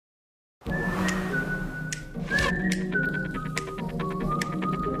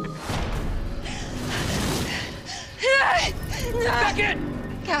Back in!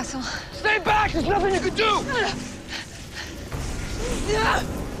 Castle. Stay back! There's nothing you can do!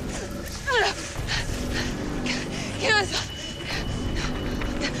 Castle.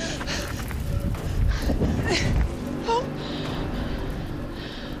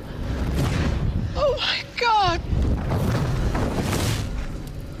 Oh my God!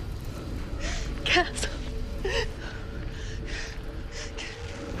 Castle.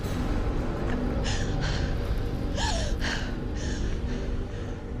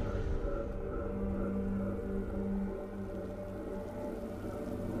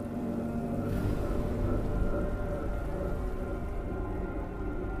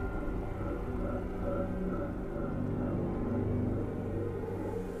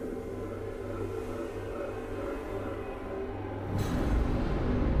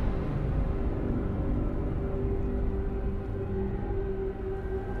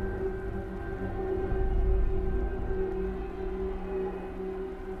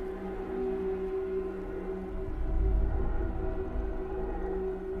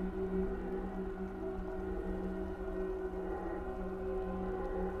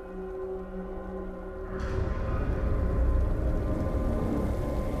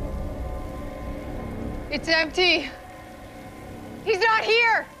 It's empty. He's not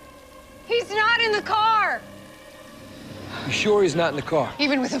here. He's not in the car. You sure he's not in the car?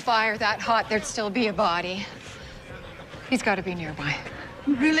 Even with a fire that hot, there'd still be a body. He's got to be nearby.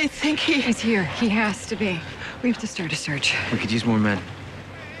 You really think He's here. He has to be. We have to start a search. We could use more men.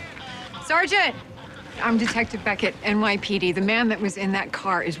 Sergeant! I'm Detective Beckett, NYPD. The man that was in that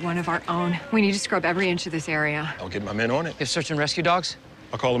car is one of our own. We need to scrub every inch of this area. I'll get my men on it. You have search and rescue dogs?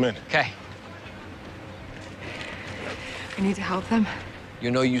 I'll call them in. Okay. We need to help them.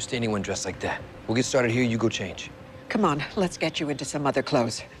 You're no use to anyone dressed like that. We'll get started here, you go change. Come on, let's get you into some other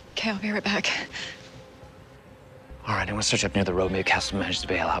clothes. Okay, I'll be right back. All right, I'm gonna search up near the road. Maybe Castle managed to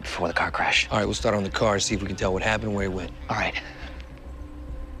bail out before the car crash. All right, we'll start on the car, see if we can tell what happened, where he went. All right.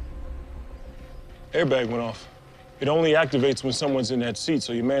 Airbag went off. It only activates when someone's in that seat,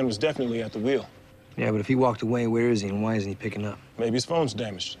 so your man was definitely at the wheel. Yeah, but if he walked away, where is he and why isn't he picking up? Maybe his phone's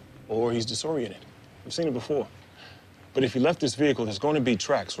damaged, or he's disoriented. We've seen it before. But if he left this vehicle, there's going to be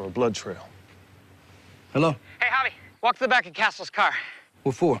tracks or a blood trail. Hello? Hey, Javi, walk to the back of Castle's car.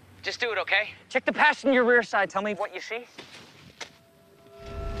 What for? Just do it, okay? Check the passenger rear side. Tell me what you see.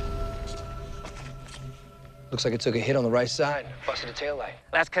 Looks like it took a hit on the right side, busted a taillight.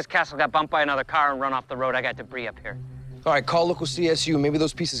 That's because Castle got bumped by another car and run off the road. I got debris up here. All right, call local CSU. Maybe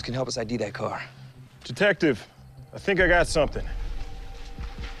those pieces can help us ID that car. Detective, I think I got something.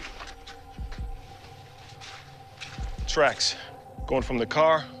 Tracks going from the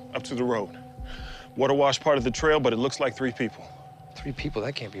car up to the road. Water washed part of the trail, but it looks like 3 people. 3 people?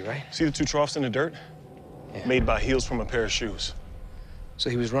 That can't be right. See the 2 troughs in the dirt? Yeah. Made by heels from a pair of shoes. So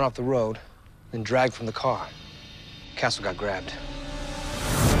he was run off the road, then dragged from the car. Castle got grabbed.